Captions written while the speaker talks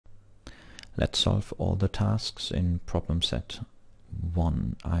Let's solve all the tasks in problem set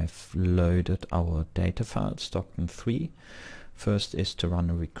 1. I've loaded our data file, Stockton3. First is to run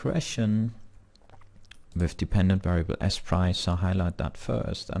a regression with dependent variable sprice, so highlight that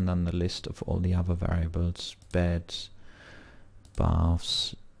first, and then the list of all the other variables, beds,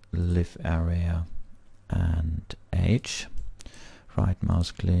 baths, live area, and age. Right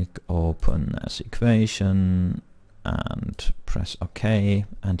mouse click, open as equation, and press OK,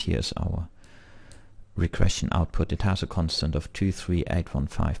 and here's our regression output. It has a constant of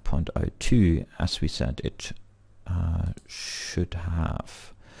 23815.02, as we said it should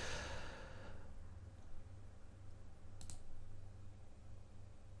have.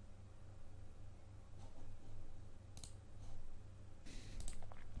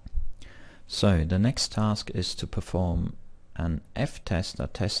 So the next task is to perform an f-test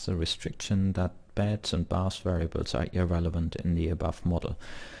that tests the restriction that beds and baths variables are irrelevant in the above model.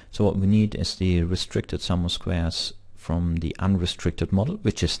 So what we need is the restricted sum of squares from the unrestricted model,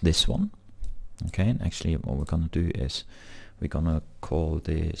 which is this one. Okay, and actually what we're going to do is we're going to call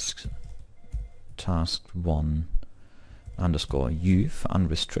this task1 underscore u for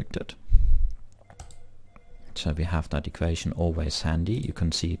unrestricted. So we have that equation always handy. You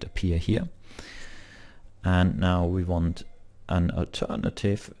can see it appear here. And now we want an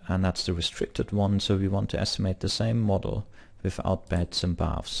alternative, and that's the restricted one, so we want to estimate the same model without beds and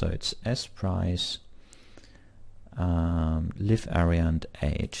baths. So it's S price, live area and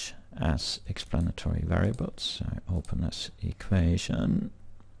age as explanatory variables. So open as equation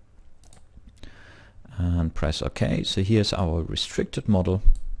and press OK. So here's our restricted model,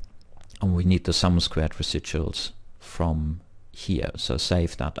 and we need the sum squared residuals from here, so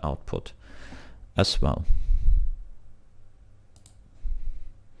save that output as well.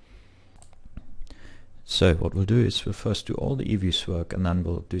 So what we'll do is we'll first do all the EVIEWS work, and then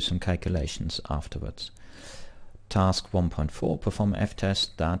we'll do some calculations afterwards. Task 1.4, perform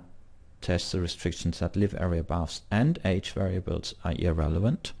f-test that tests the restrictions that live area, baths and age variables are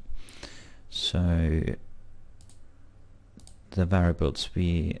irrelevant. So the variables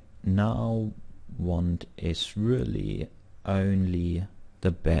we now want is really only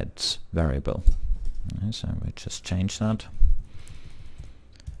the beds variable. Okay, so we just change that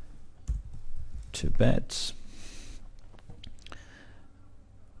to beds.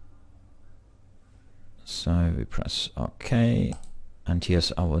 So we press OK, and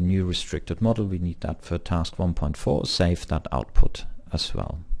here's our new restricted model. We need that for task 1.4. Save that output as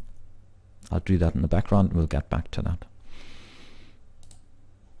well. I'll do that in the background. We'll get back to that.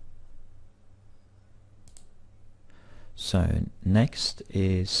 So next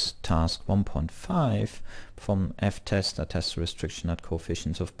is task 1.5, perform f-test that tests the restriction that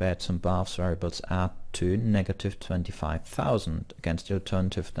coefficients of beds and baths variables add to negative 25,000 against the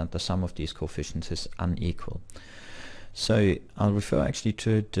alternative that the sum of these coefficients is unequal. So I'll refer actually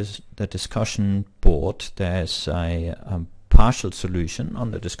to the discussion board. There's a partial solution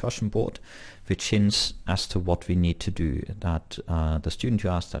on the discussion board which hints as to what we need to do, that the student who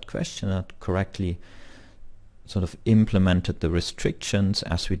asked that question had correctly sort of implemented the restrictions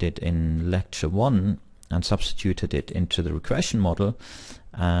as we did in lecture 1 and substituted it into the regression model,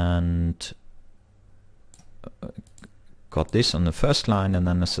 and got this on the first line, and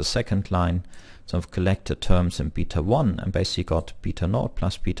then as a second line sort of collected terms in beta 1 and basically got beta 0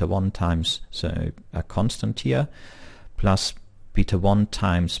 plus beta 1 times, so a constant here, plus beta 1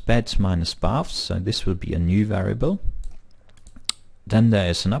 times beds minus baths, so this will be a new variable. Then there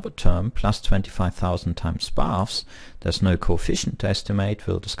is another term, plus 25,000 times baths. There's no coefficient to estimate.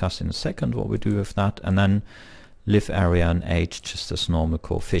 We'll discuss in a second what we do with that. And then live area and age just as normal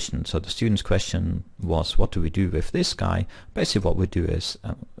coefficient. So the student's question was, what do we do with this guy? Basically what we do is,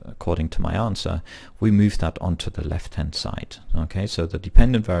 according to my answer, we move that onto the left-hand side. Okay, so the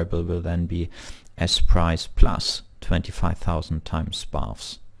dependent variable will then be S price plus 25,000 times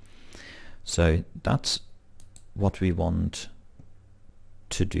baths. So that's what we want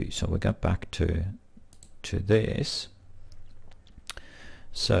to do. So we'll get back to this.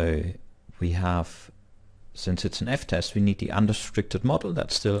 So we have, since it's an f-test, we need the unrestricted model.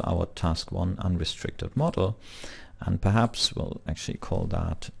 That's still our task 1 unrestricted model, and perhaps we'll actually call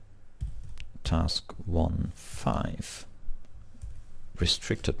that task 1.5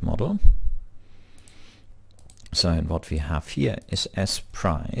 restricted model. So and what we have here is S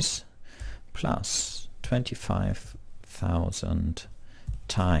price plus 25,000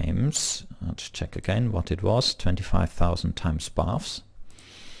 times, let's check again what it was, 25,000 times baths.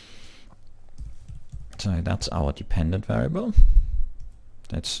 So that's our dependent variable.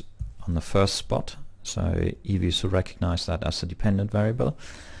 That's on the first spot, so EVIEWS will recognize that as a dependent variable.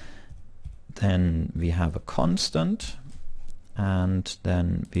 Then we have a constant, and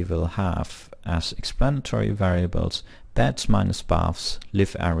then we will have as explanatory variables beds minus baths,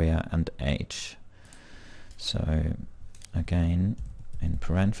 live area, and age. So again, in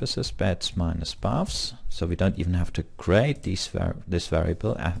parentheses, beds minus baths. So we don't even have to create this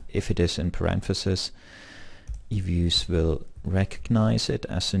variable. If it is in parentheses, EVIEWS will recognize it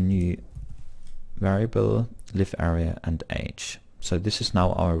as a new variable, live area, and age. So this is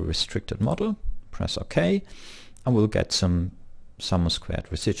now our restricted model. Press OK, and we'll get some sum of squared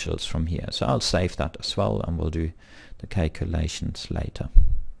residuals from here. So I'll save that as well, and we'll do the calculations later.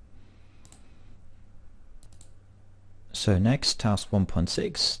 So next, task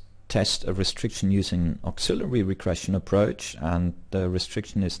 1.6, test a restriction using an auxiliary regression approach, and the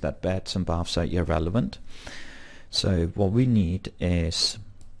restriction is that beds and baths are irrelevant. So what we need is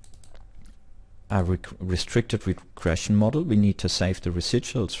a restricted regression model. We need to save the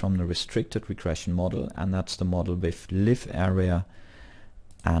residuals from the restricted regression model, and that's the model with live area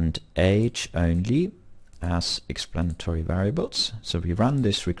and age only as explanatory variables. So we run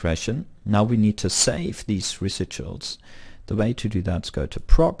this regression. Now we need to save these residuals. The way to do that is go to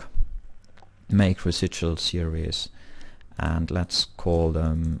proc, make residual series, and let's call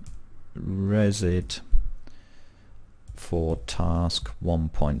them resid for task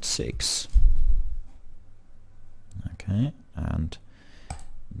 1.6. Okay, and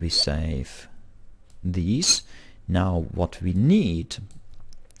we save these. Now what we need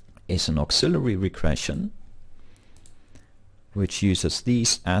is an auxiliary regression which uses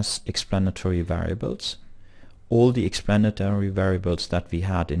these as explanatory variables. All the explanatory variables that we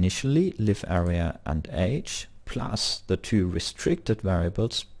had initially, live area and age, plus the two restricted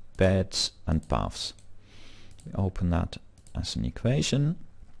variables, beds and baths. We open that as an equation.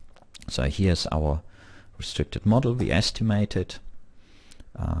 So here's our restricted model. We estimate it.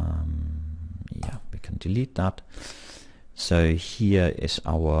 Yeah, we can delete that. So here is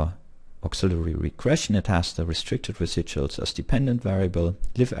our auxiliary regression. It has the restricted residuals as dependent variable,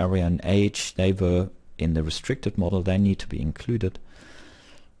 live area and age, they were in the restricted model, they need to be included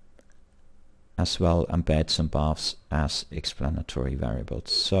as well, and beds and baths as explanatory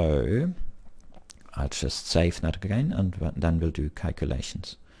variables. So I'll just save that again, and then we'll do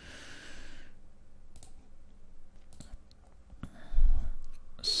calculations.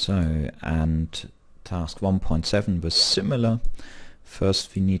 So, and task 1.7 was similar.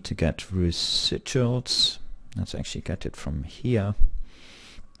 First we need to get residuals. Let's actually get it from here.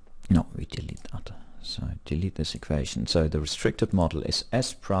 No, we delete that. So delete this equation. So the restricted model is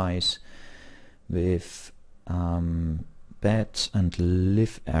S price with beds and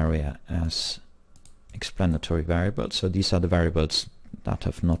live area as explanatory variables. So these are the variables that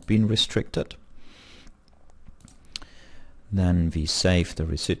have not been restricted. Then we save the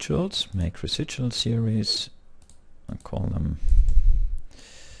residuals, make residual series, I call them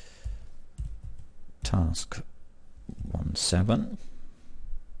task 1.7.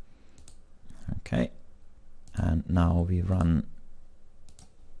 Okay, and now we run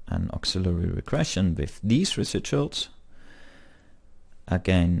an auxiliary regression with these residuals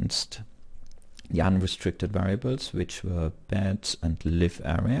against the unrestricted variables, which were beds and live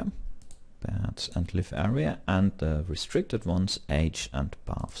area, and the restricted ones, age and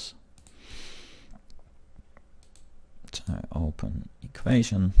baths. So open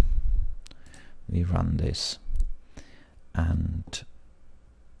equation, we run this, and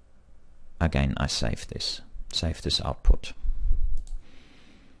again I save this output.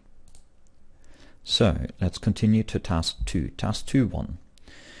 So let's continue to task 2, task 2.1.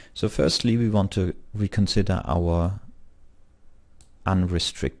 So firstly we want to reconsider our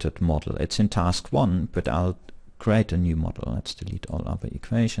unrestricted model. It's in task 1, but I'll create a new model. Let's delete all other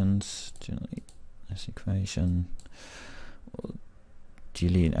equations, delete this equation,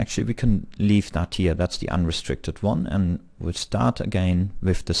 delete, actually we can leave that here, that's the unrestricted one, and we'll start again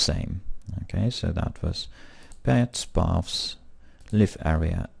with the same. Okay, so that was beds, baths, live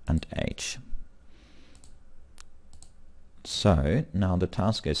area and age. So now the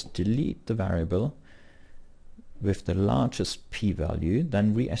task is delete the variable with the largest p-value,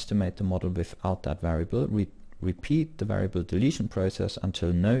 then re-estimate the model without that variable, repeat the variable deletion process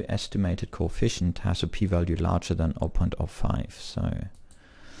until no estimated coefficient has a p-value larger than 0.05. So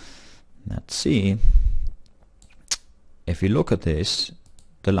let's see. If we look at this,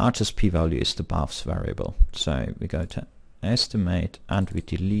 the largest p-value is the baths variable. So we go to estimate and we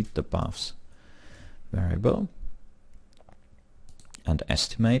delete the baths variable and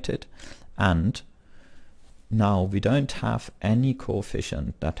estimate it, and now we don't have any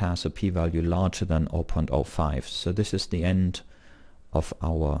coefficient that has a p-value larger than 0.05. So this is the end of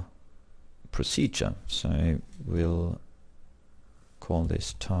our procedure. So we'll call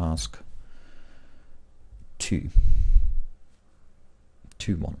this task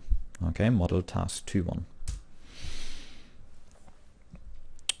 2.1. Okay, model task 2.1.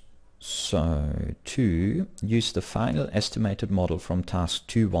 So to use the final estimated model from task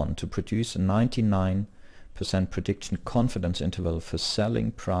 2.1 to produce a 99% prediction confidence interval for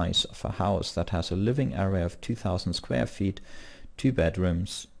selling price of a house that has a living area of 2,000 square feet, 2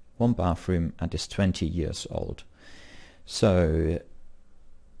 bedrooms, 1 bathroom, and is 20 years old. So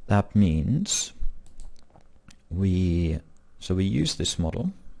that means we use this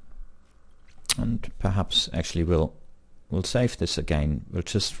model, and perhaps actually we'll save this again. We'll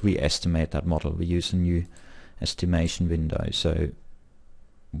just re-estimate that model. We use a new estimation window. So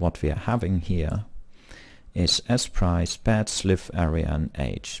what we are having here is S price, beds, live area, and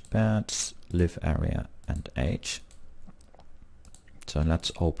age. Beds, live area, and age. So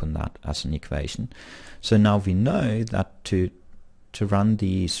let's open that as an equation. So now we know that to run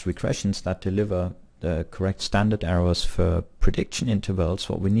these regressions that deliver the correct standard errors for prediction intervals,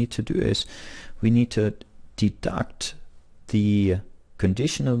 what we need to do is we need to deduct the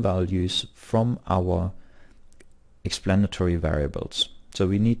conditional values from our explanatory variables. So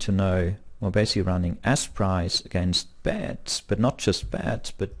we need to know, we're basically running S price against beds, but not just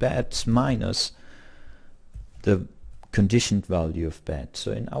beds, but beds minus the conditioned value of beds.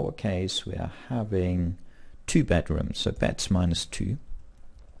 So in our case we are having 2 bedrooms, so beds minus 2.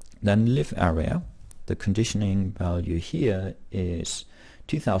 Then live area, the conditioning value here is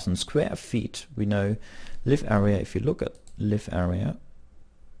 2,000 square feet. We know live area, if you look at live area,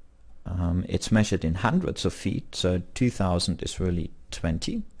 it's measured in hundreds of feet, so 2,000 is really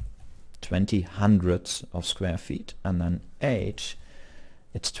 20 hundredths of square feet, and then age,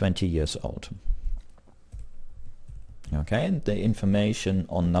 it's 20 years old. Okay, and the information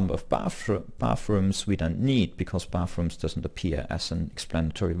on number of bathrooms we don't need, because bathrooms doesn't appear as an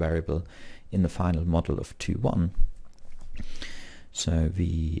explanatory variable in the final model of 2.1. So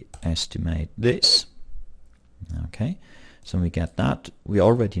we estimate this. Okay, so we get that. We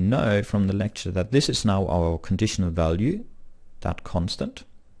already know from the lecture that this is now our conditional value, that constant,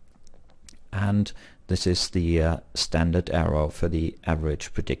 and this is the standard error for the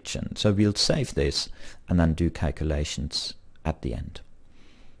average prediction. So we'll save this and then do calculations at the end.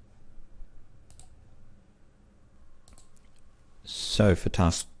 So for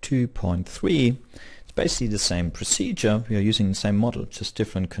task 2.3, it's basically the same procedure. We are using the same model, just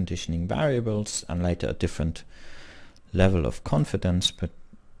different conditioning variables and later a different level of confidence, but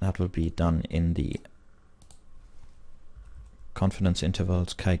that will be done in the confidence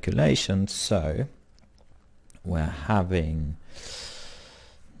intervals calculations. So we're having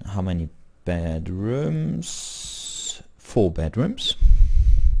how many bedrooms? 4 bedrooms.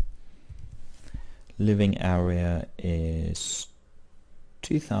 Living area is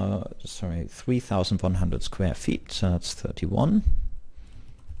 3,100 square feet, so that's 31.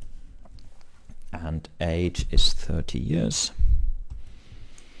 And age is 30 years.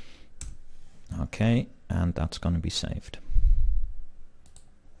 Okay, and that's going to be saved.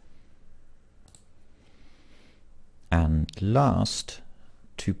 And last,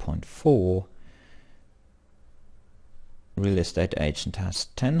 2.4, real estate agent has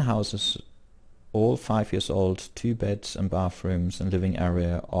 10 houses, all 5 years old, 2 beds and bathrooms, and living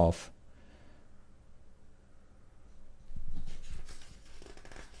area of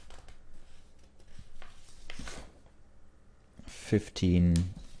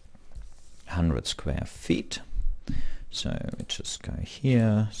 1,500 square feet. So we just go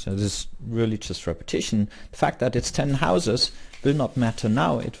here. So this is really just repetition. The fact that it's 10 houses will not matter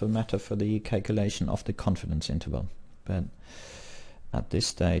now. It will matter for the calculation of the confidence interval. But at this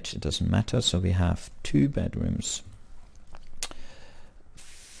stage it doesn't matter. So we have 2 bedrooms,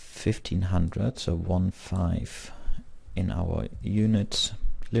 1,500, so 1,500 in our units,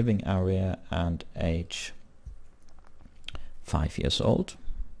 living area and age 5 years old.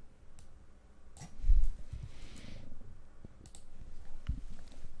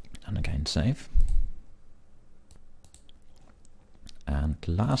 And again save. And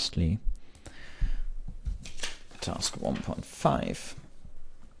lastly, task 1.5,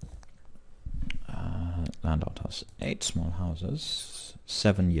 landlord has 8 small houses,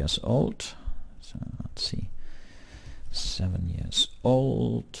 7 years old. So let's see, 7 years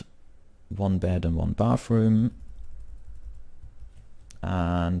old, 1 bed and 1 bathroom,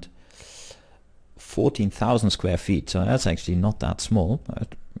 and 14,000 square feet. So that's actually not that small,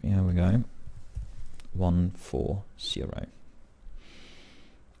 but here we go, 140.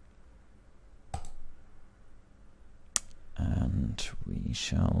 And we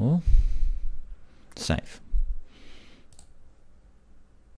shall save.